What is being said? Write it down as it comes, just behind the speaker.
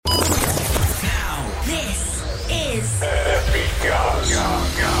is Epicast.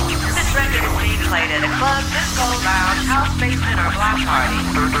 This record is being played at a club, disco, lounge, house basement, or block party.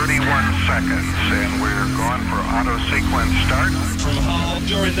 31 seconds, and we're going for auto sequence start. From Hull,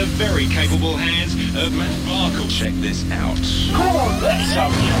 you're in the very capable hands of Matt Barkle. Check this out. Come on, let's have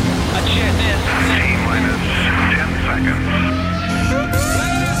you. Cheers, this. T-minus 10 seconds.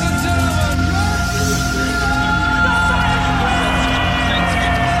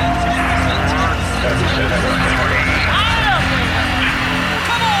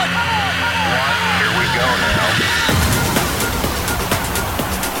 Here we go now.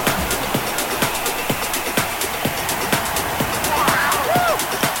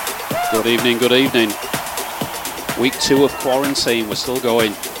 Good evening, good evening. Week 2 of quarantine, we're still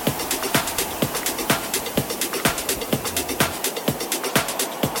going.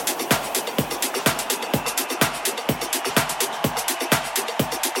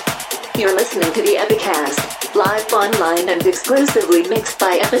 You're listening to the Epicast, live online and exclusively mixed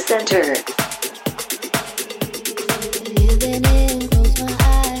by Epicenter.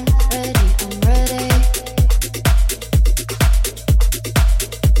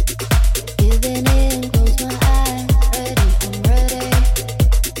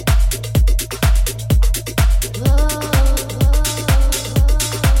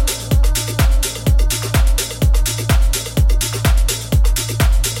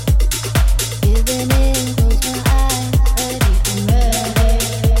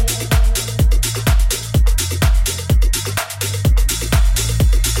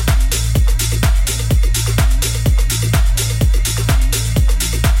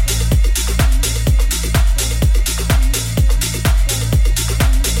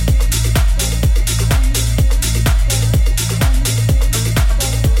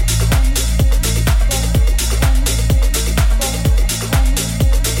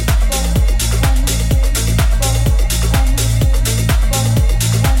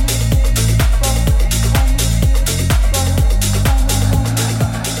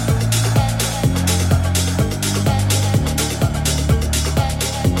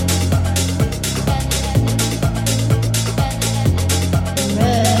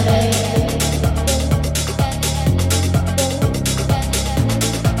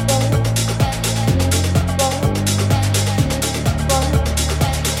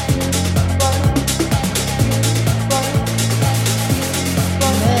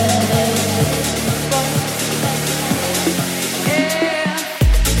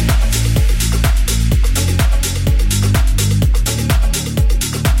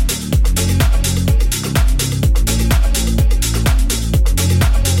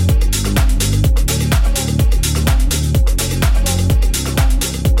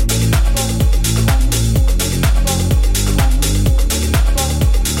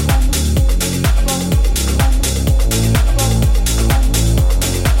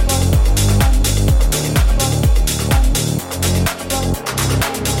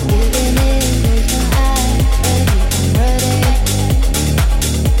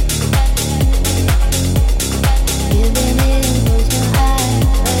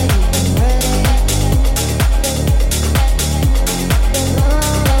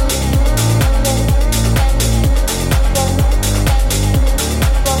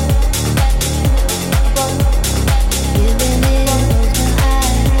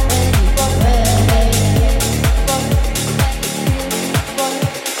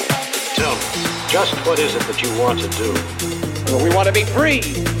 What is it that you want to do? Well, we want to be free.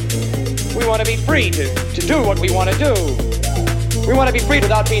 We want to be free to do what we want to do. We want to be free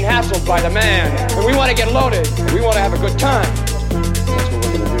without being hassled by the man. And we want to get loaded. And we want to have a good time. That's what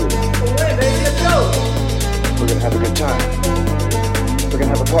we're going to do. Hey, baby, let's go. We're going to have a good time. We're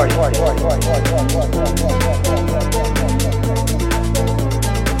going to have a party.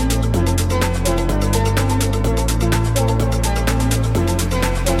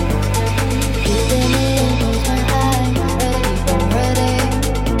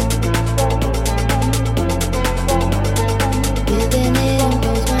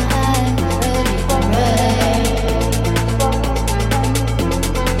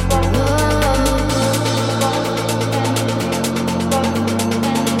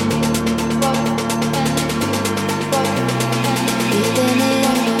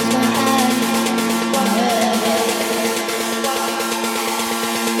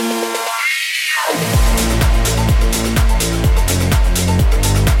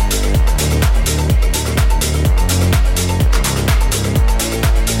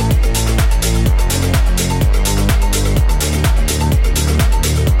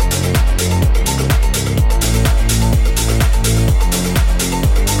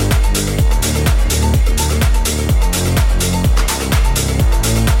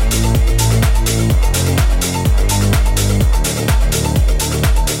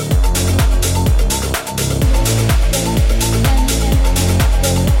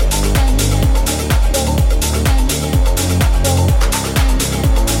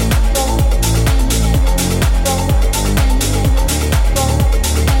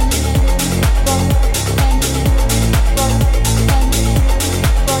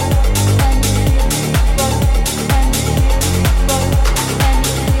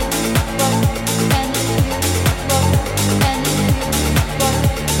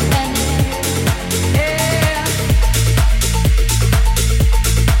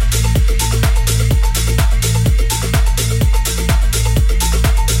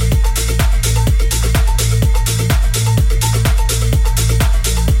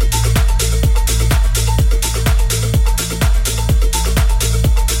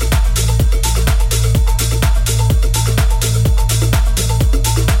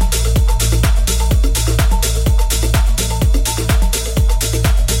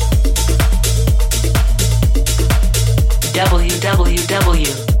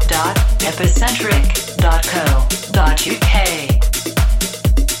 www.epicentric.co.uk.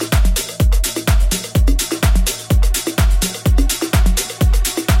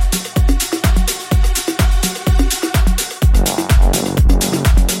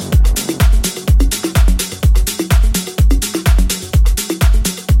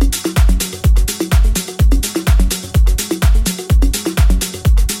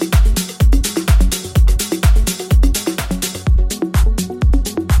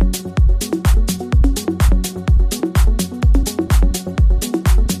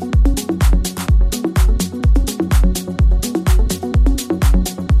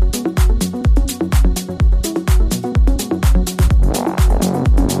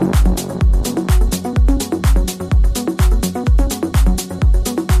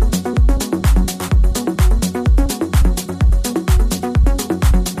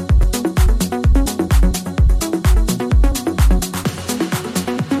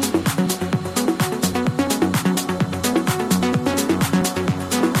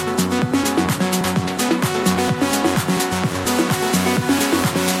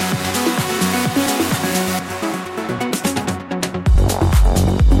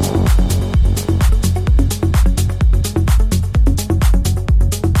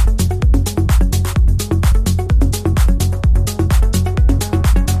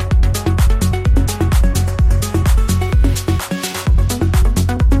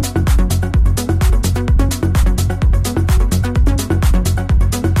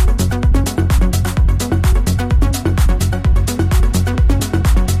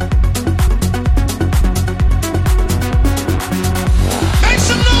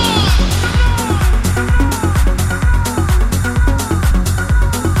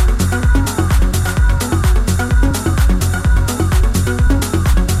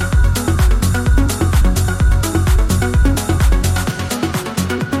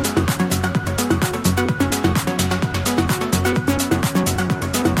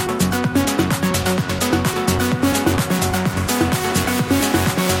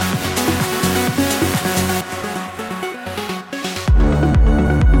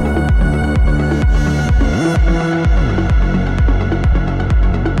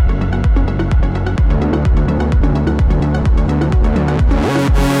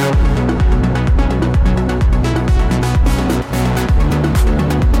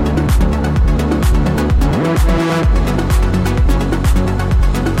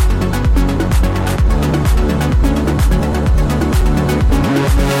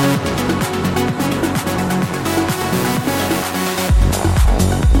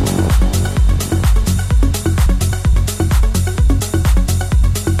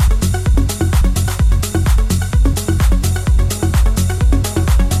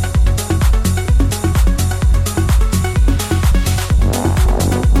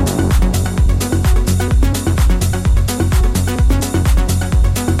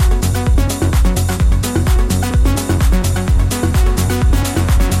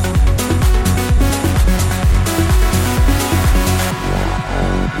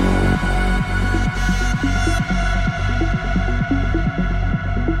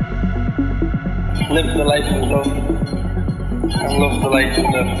 live the life of love and love the life of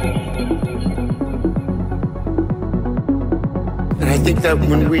love. And I think that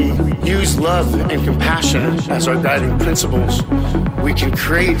when we use love and compassion as our guiding principles, we can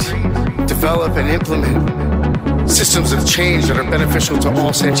create, develop, and implement systems of change that are beneficial to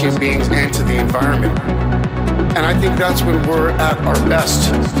all sentient beings and to the environment. And I think that's when we're at our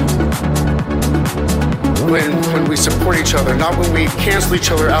best. When we support each other, not when we cancel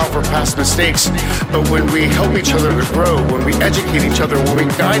each other out for past mistakes, but when we help each other to grow, when we educate each other, when we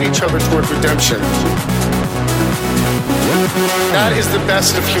guide each other toward redemption. That is the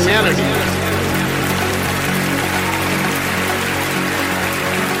best of humanity.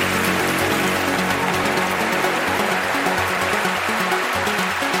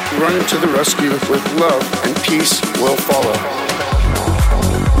 Run to the rescue with love, and peace will follow.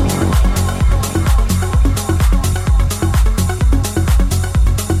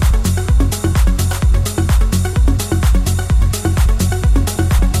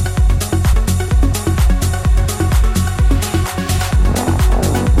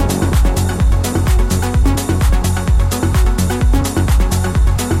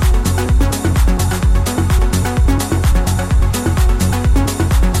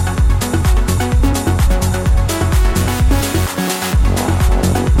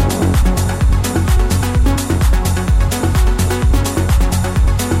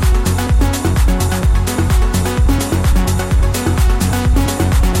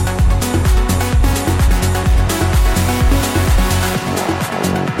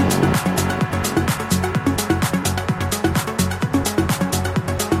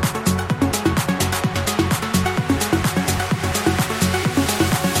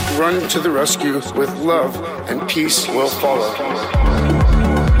 run to the rescue with love, and peace will follow.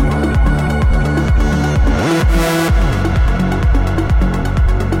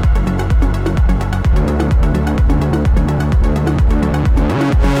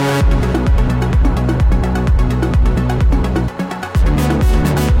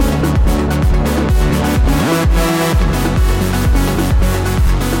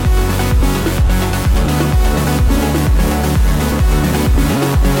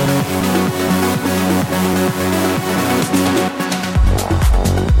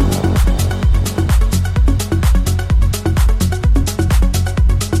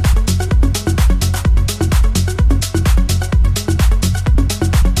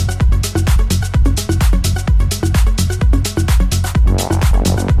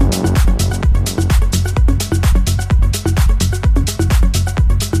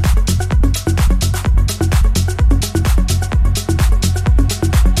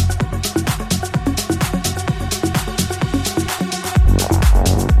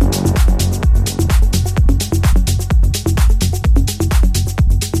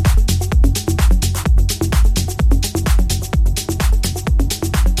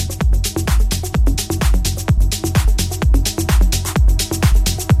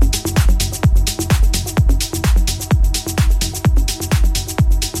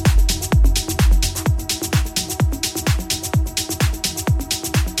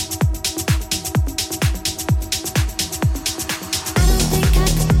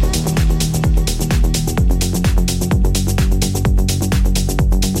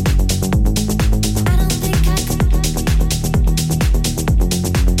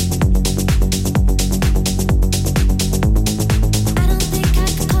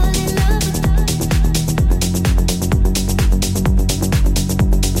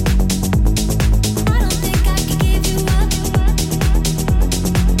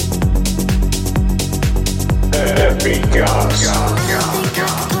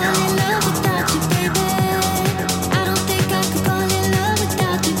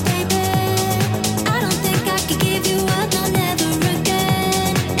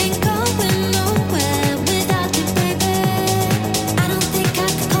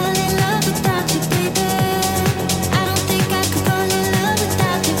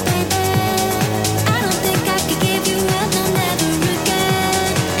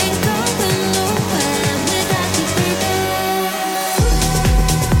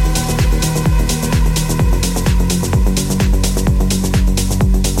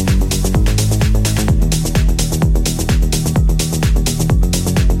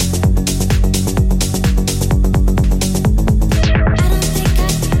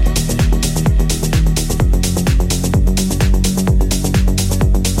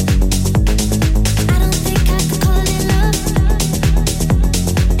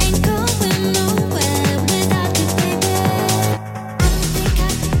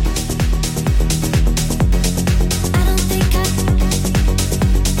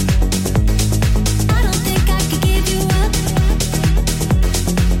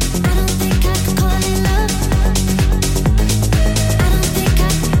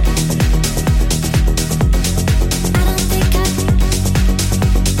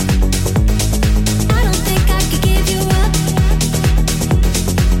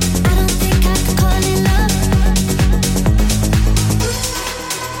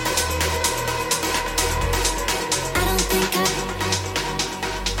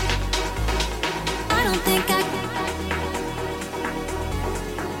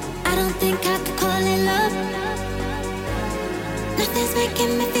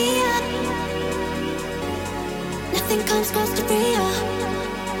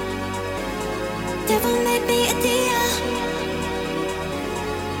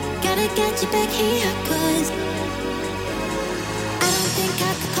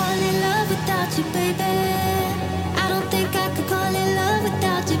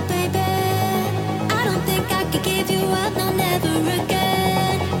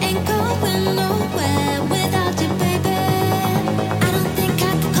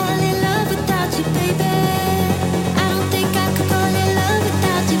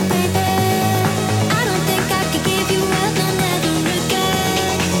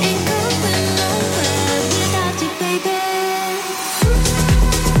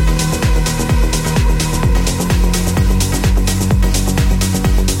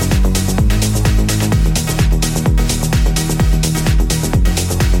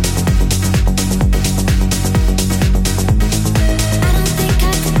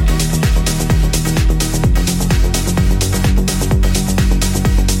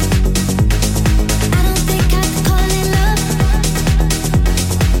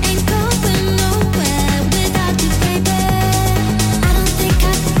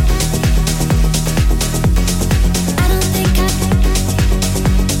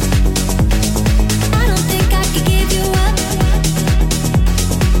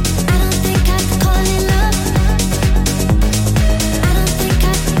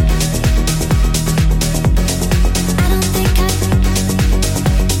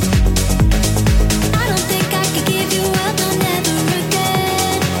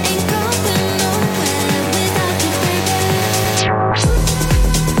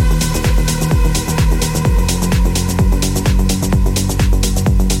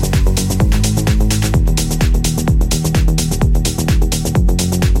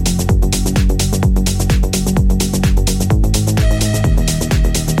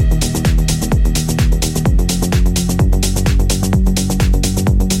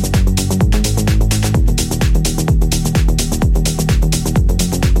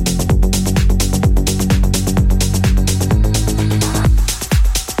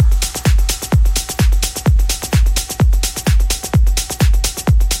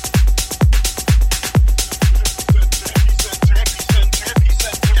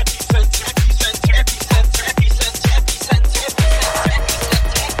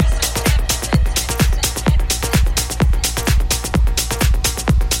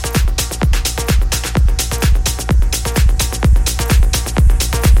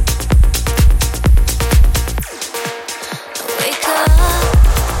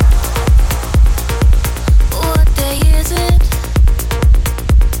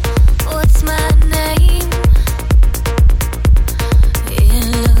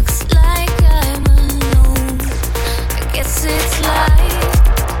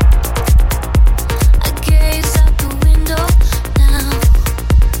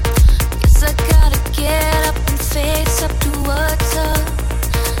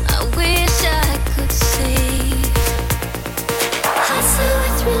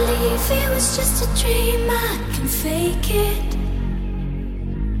 relief. It was just a dream, I can fake it.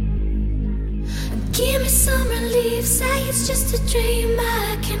 Give me some relief. Say it's just a dream,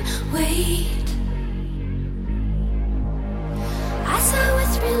 I can wait. I sigh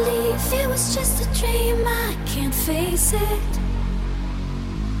with relief. It was just a dream, I can't face it.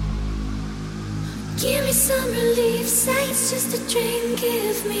 Give me some relief. Say it's just a dream.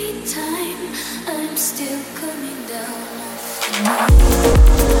 Give me time. I'm still coming down.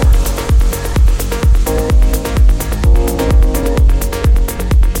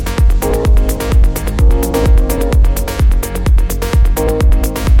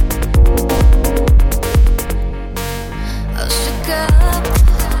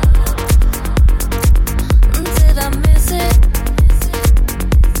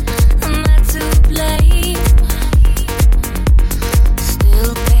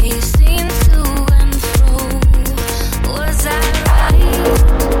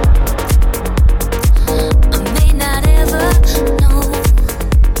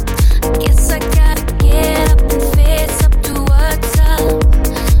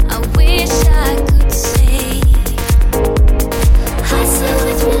 I said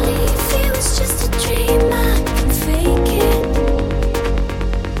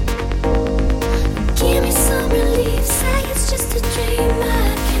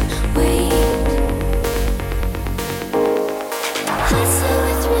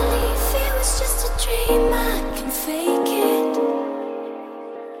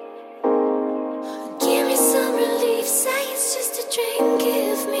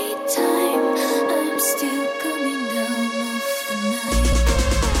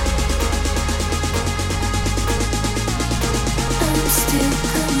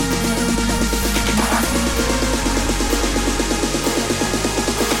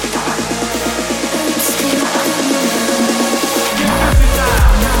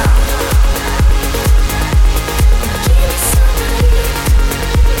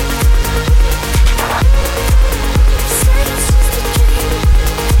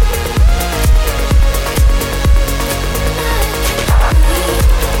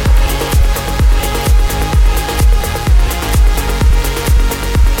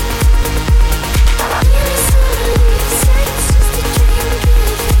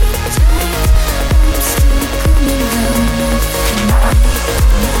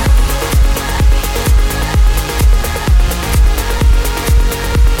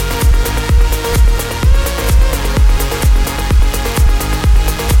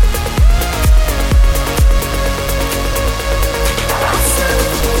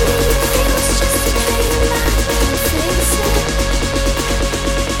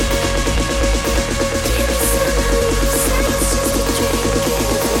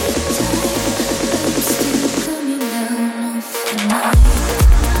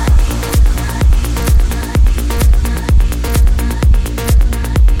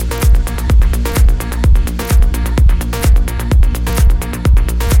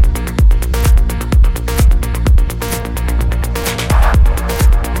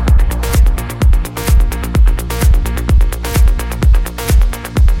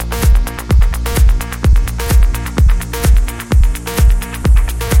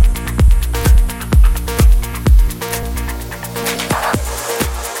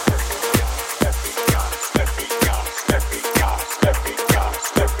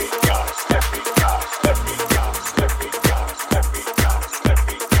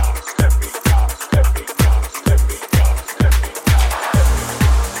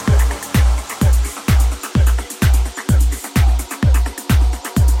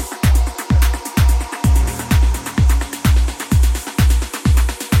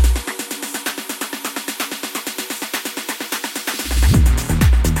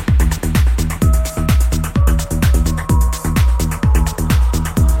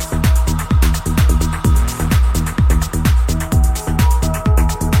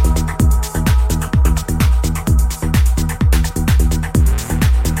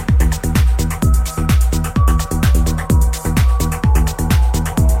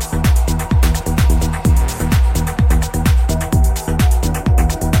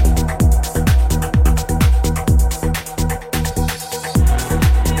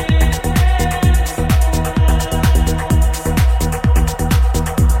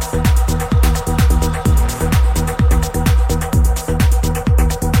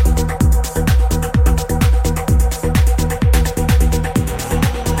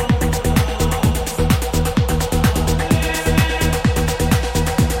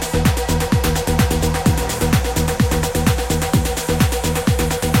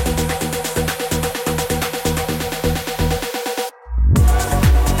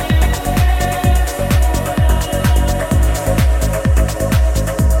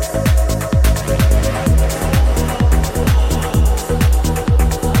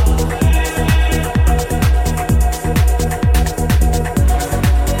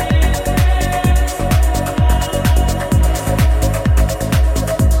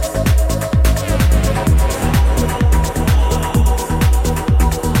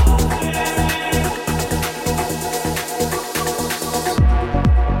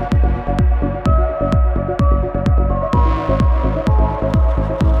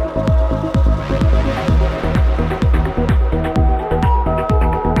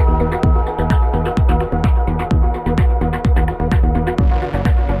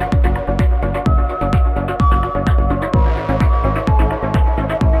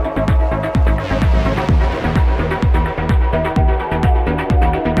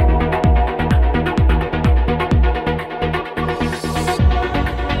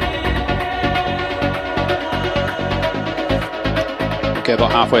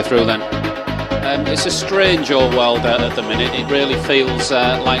about halfway through then. It's a strange old world at the minute. It really feels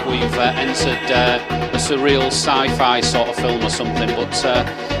like we've entered a surreal sci-fi sort of film or something,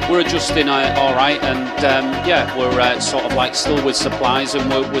 but we're adjusting all right, and yeah, we're sort of like still with supplies, and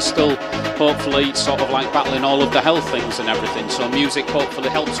we're still hopefully sort of like battling all of the health things and everything, so music hopefully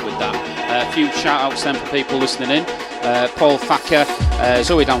helps with that. A few shout outs then for people listening in. Paul Thacker,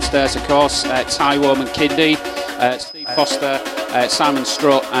 Zoe downstairs of course, Ty Woman Kidney, Steve Foster, Simon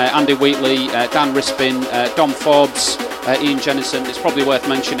Strutt, Andy Wheatley, Dan Rispin, Dom Forbes, Ian Jennison. It's probably worth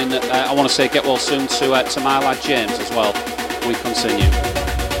mentioning that I want to say get well soon to my lad James as well. We continue.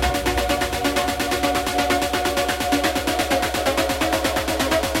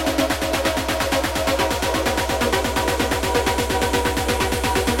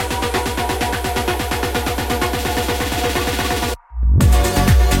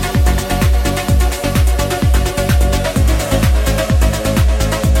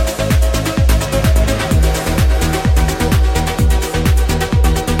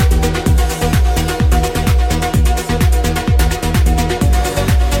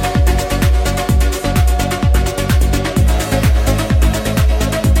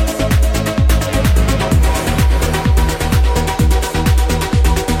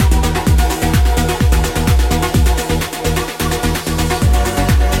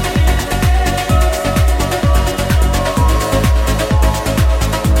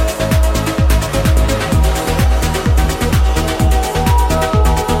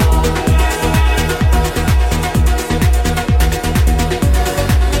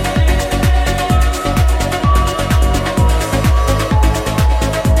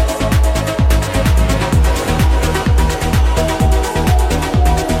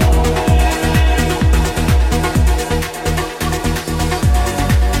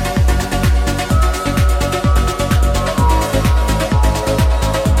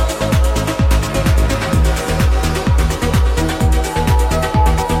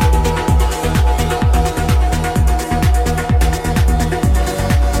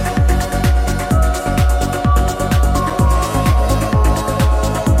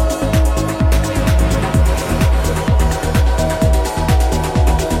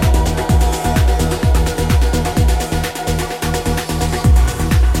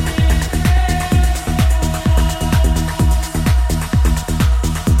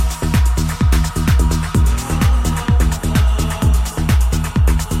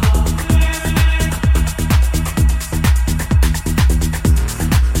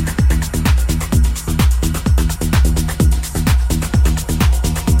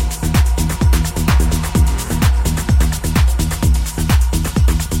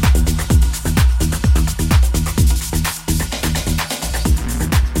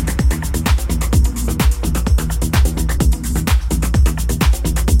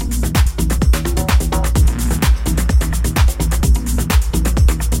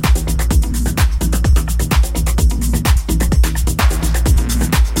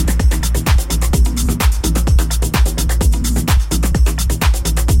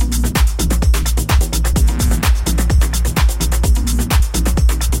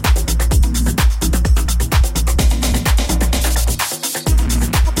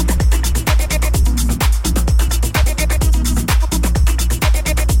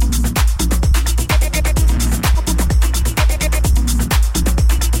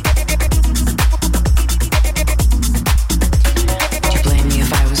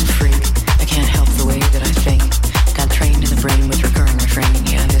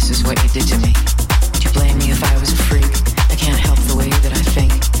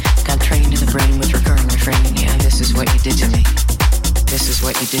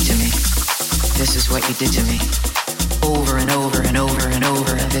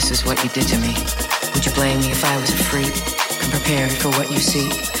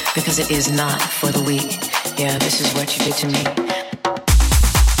 Because it is not for the weak. Yeah, this is what you did to me.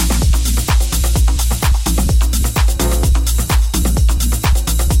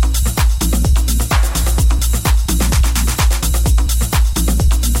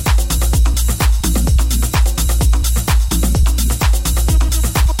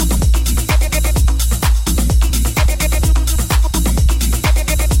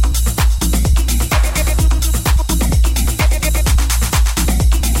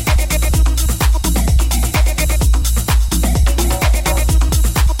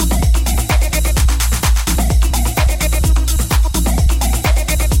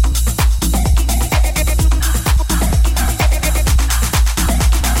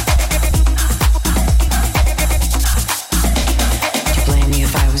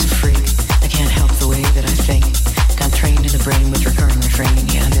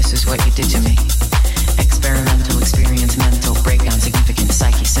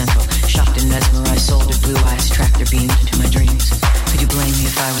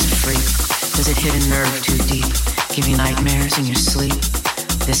 I was a freak? Does it hit a nerve too deep? Give you nightmares in your sleep?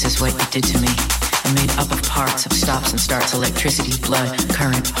 This is what you did to me. I'm made up of parts, of stops and starts, electricity, blood,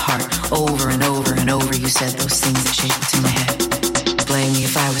 current, heart. Over and over and over you said those things that shape what's in my head. Blame me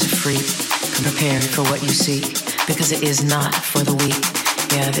if I was a freak. Come prepared for what you seek, because it is not for the weak.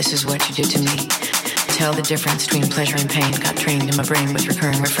 Yeah, this is what you did to me. Tell the difference between pleasure and pain. Got trained in my brain with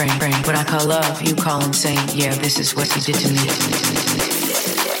recurring refrain. What I call love, you call insane. Yeah, this is what you did to me.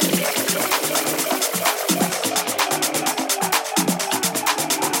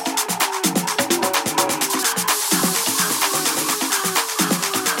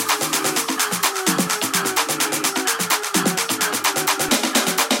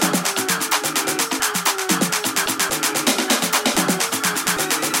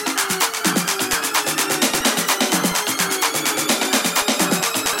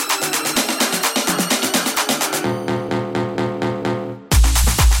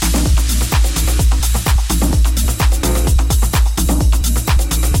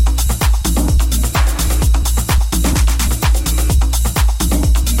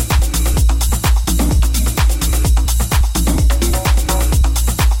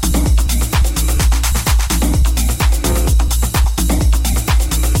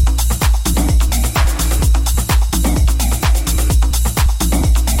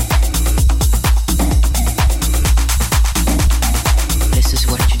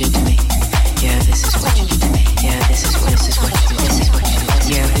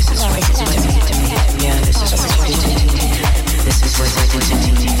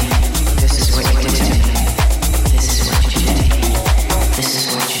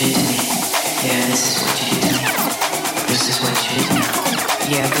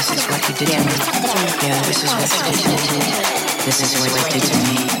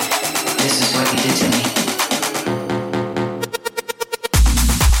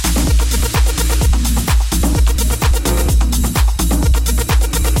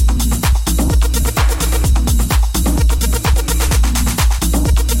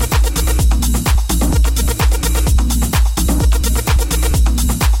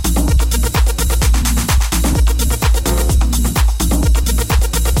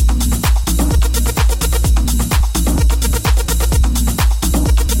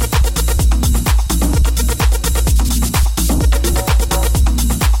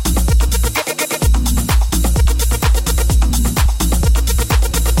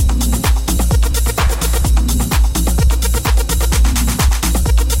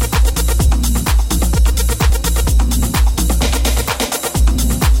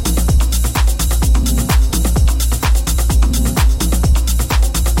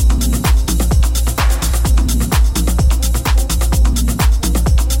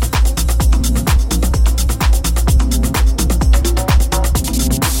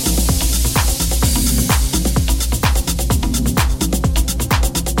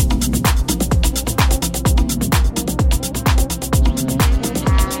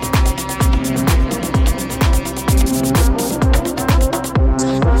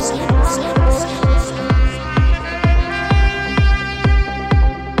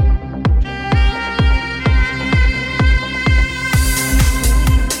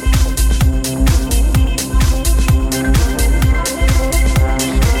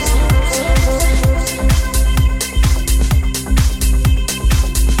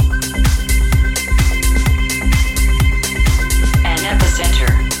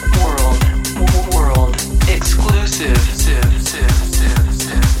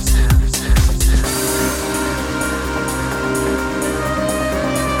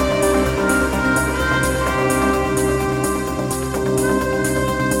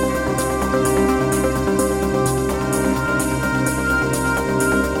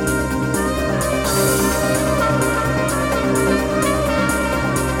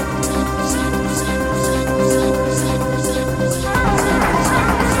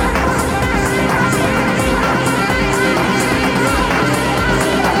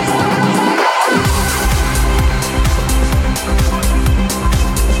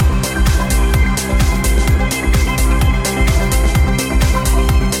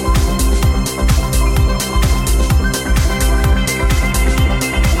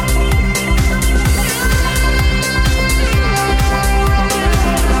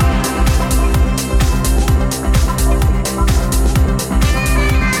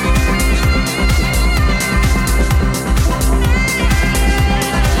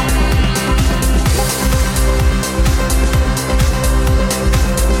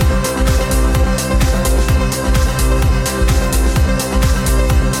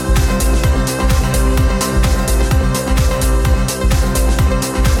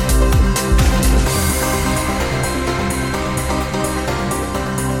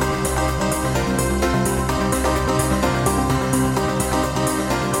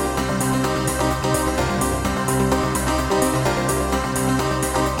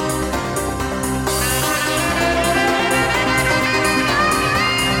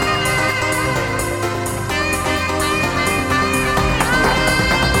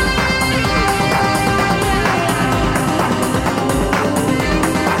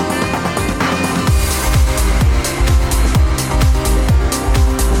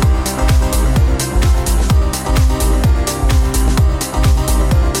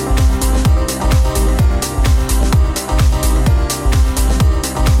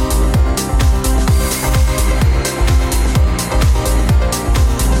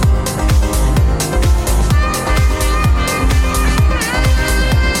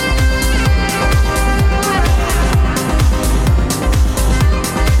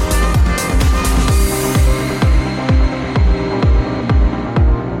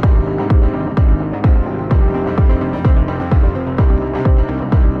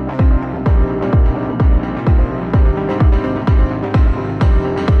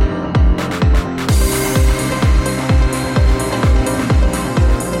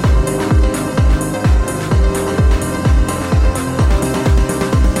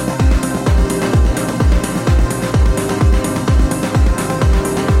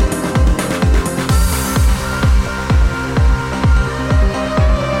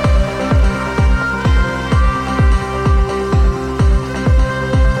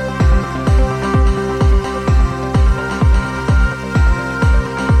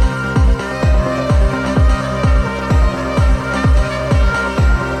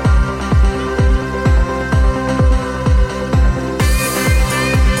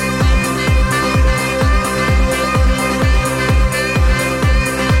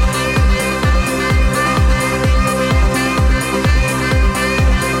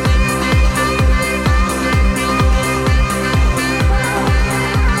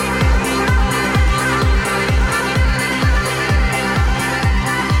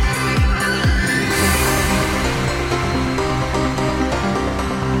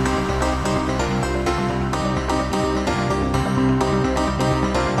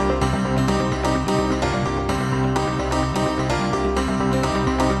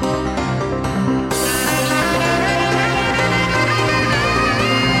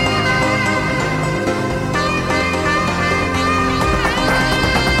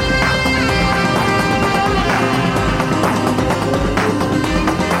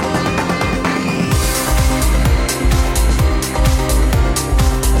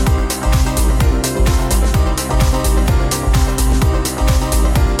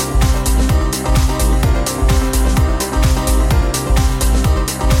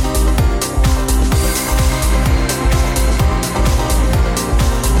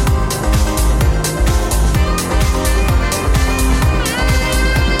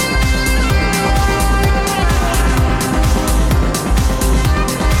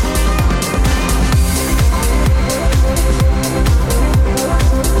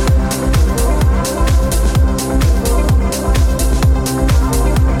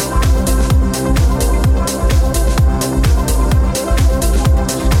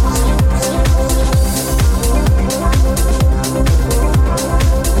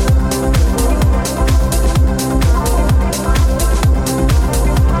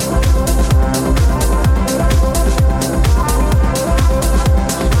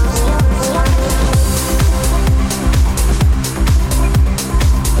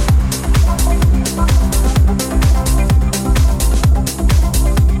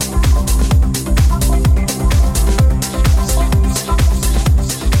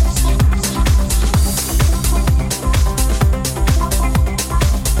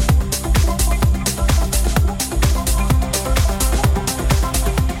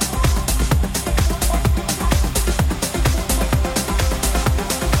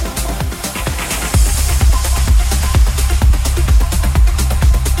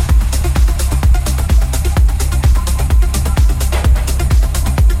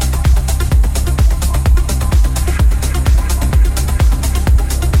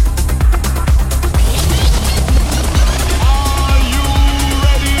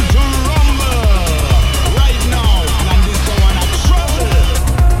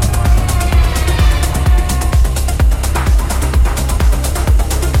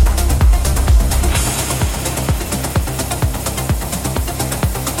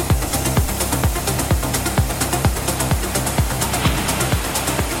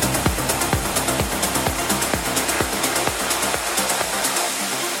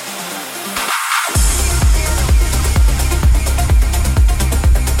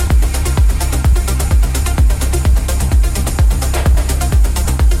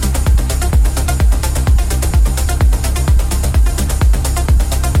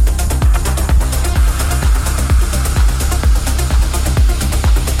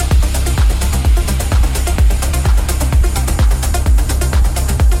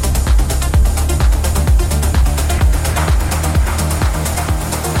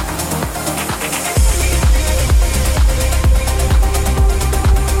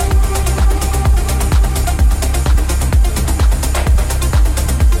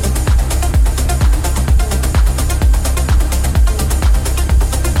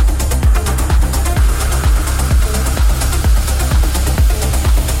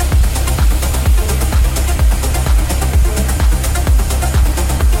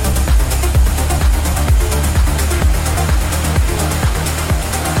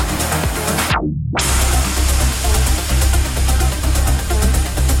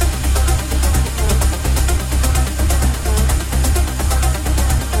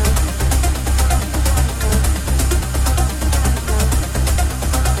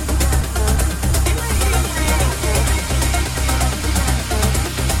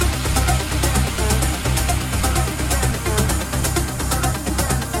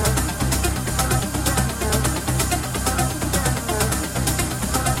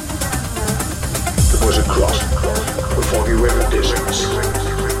 was a crossing, the foggy river distance.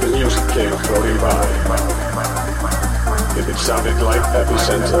 The music came floating by. If it sounded like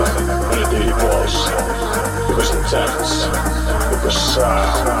Epicentre, and indeed it was. It was intense. It was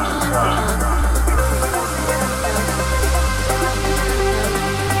sad.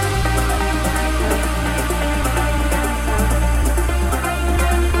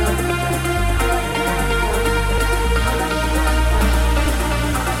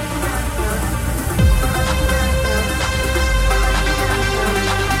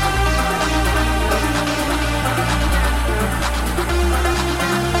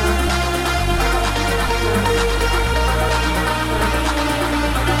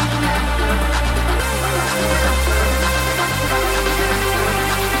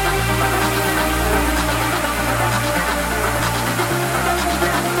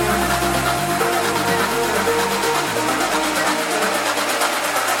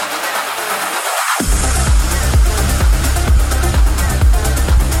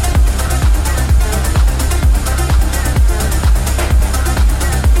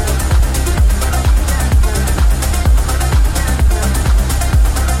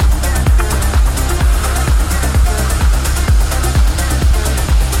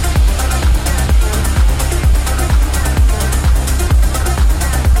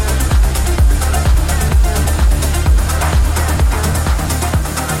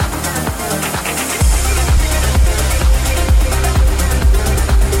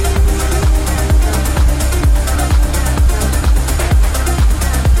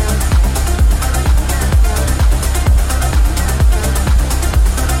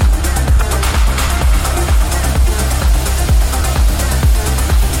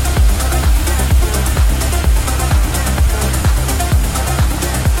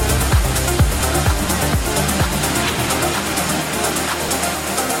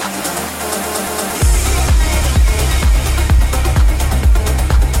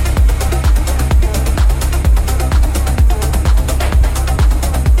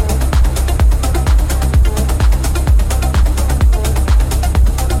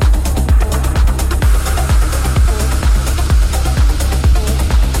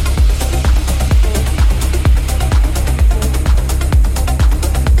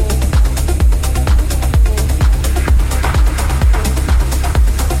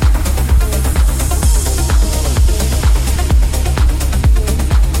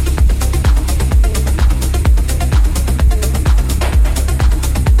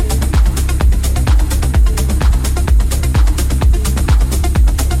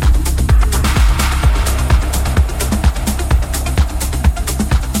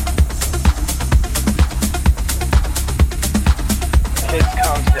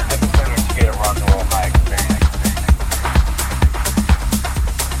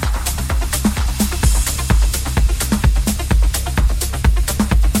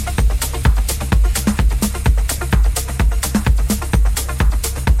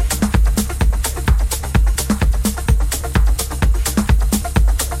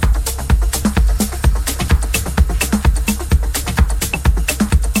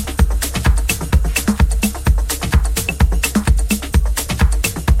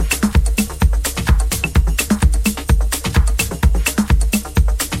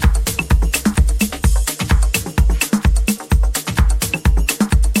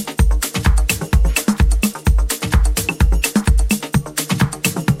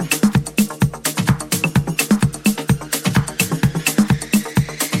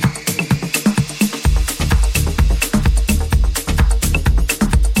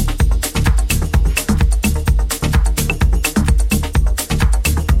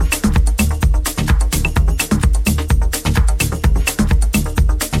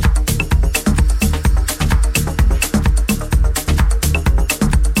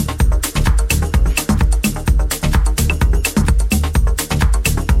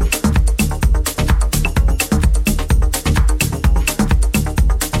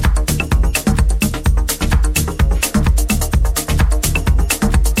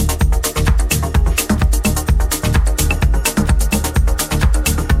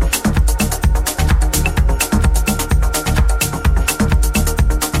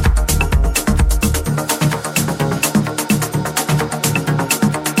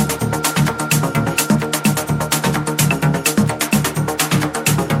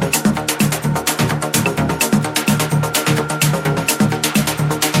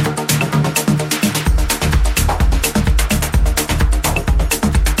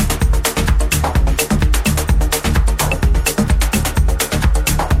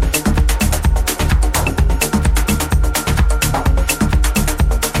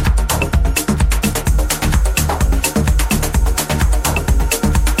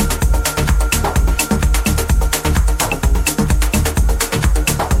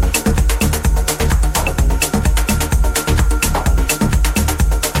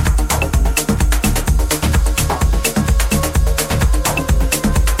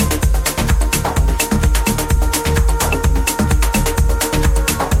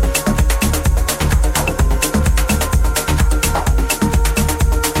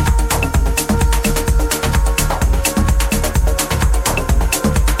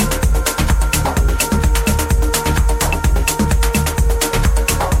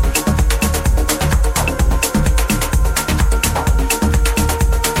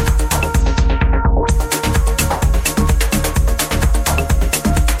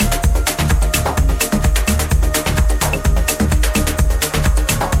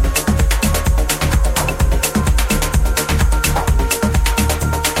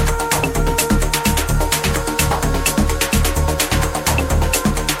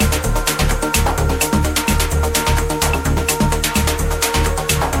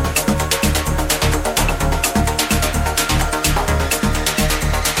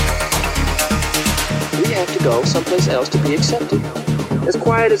 go someplace else to be accepted. As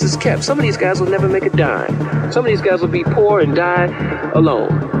quiet as it's kept, some of these guys will never make a dime. Some of these guys will be poor and die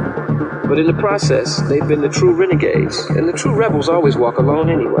alone. But in the process, they've been the true renegades, and the true rebels always walk alone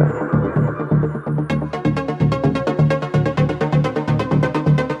anyway.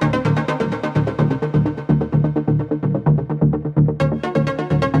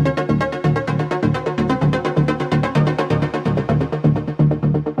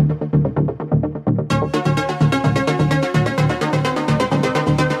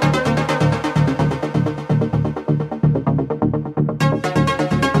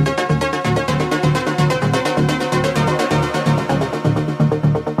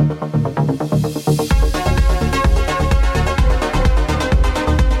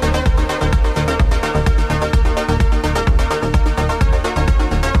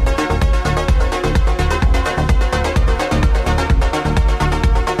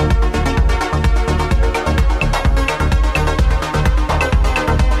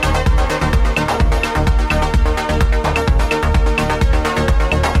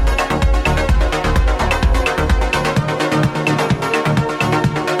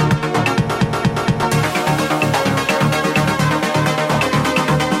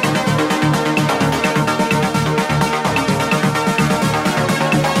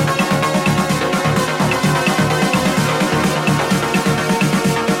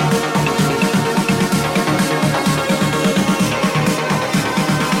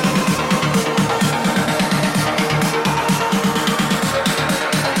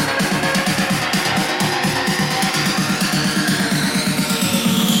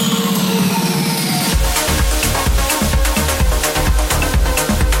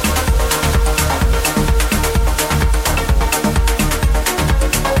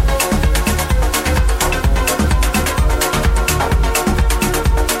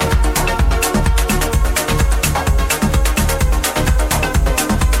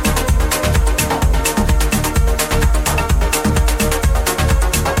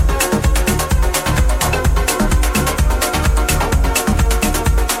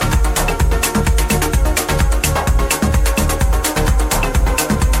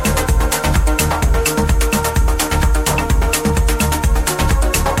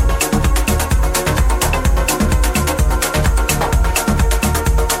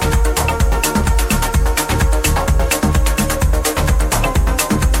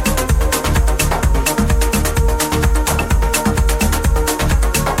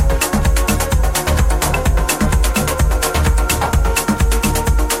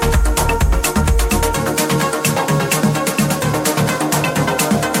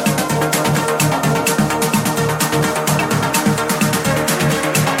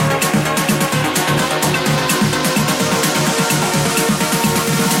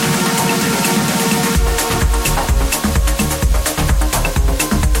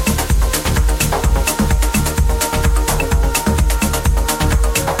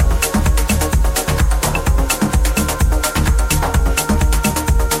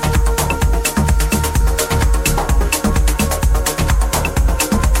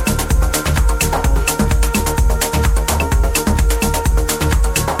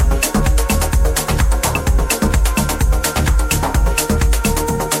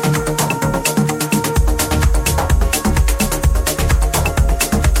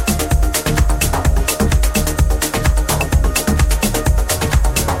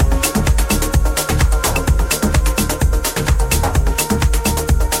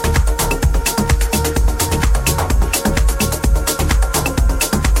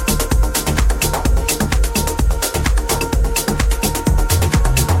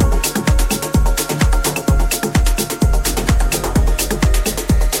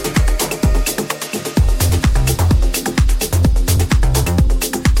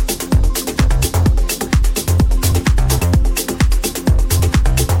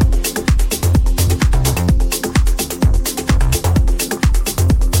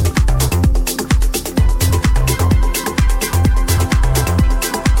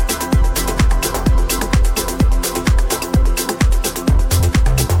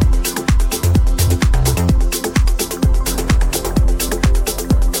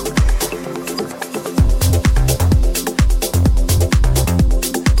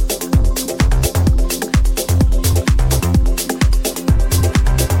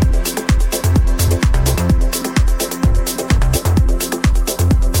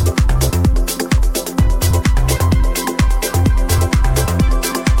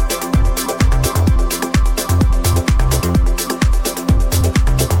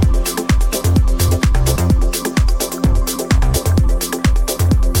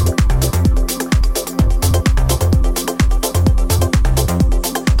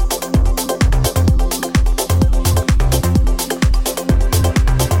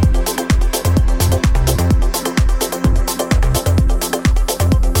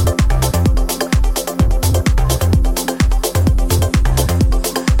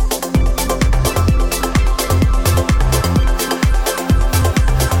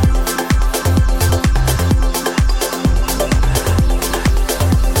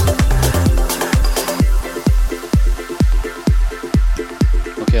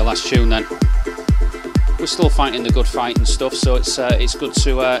 last tune then. We're still fighting the good fight and stuff, so it's good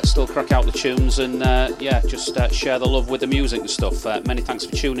to still crack out the tunes and just share the love with the music and stuff. Many thanks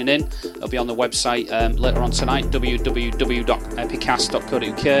for tuning in. It'll be on the website later on tonight,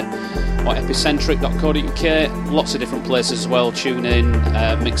 www.epicast.co.uk or epicentric.co.uk. Lots of different places as well. Tune in,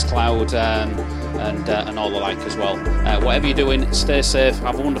 Mixcloud, and all the like as well. Whatever you're doing, stay safe,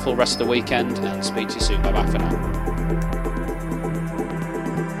 have a wonderful rest of the weekend, and speak to you soon. Bye bye for now.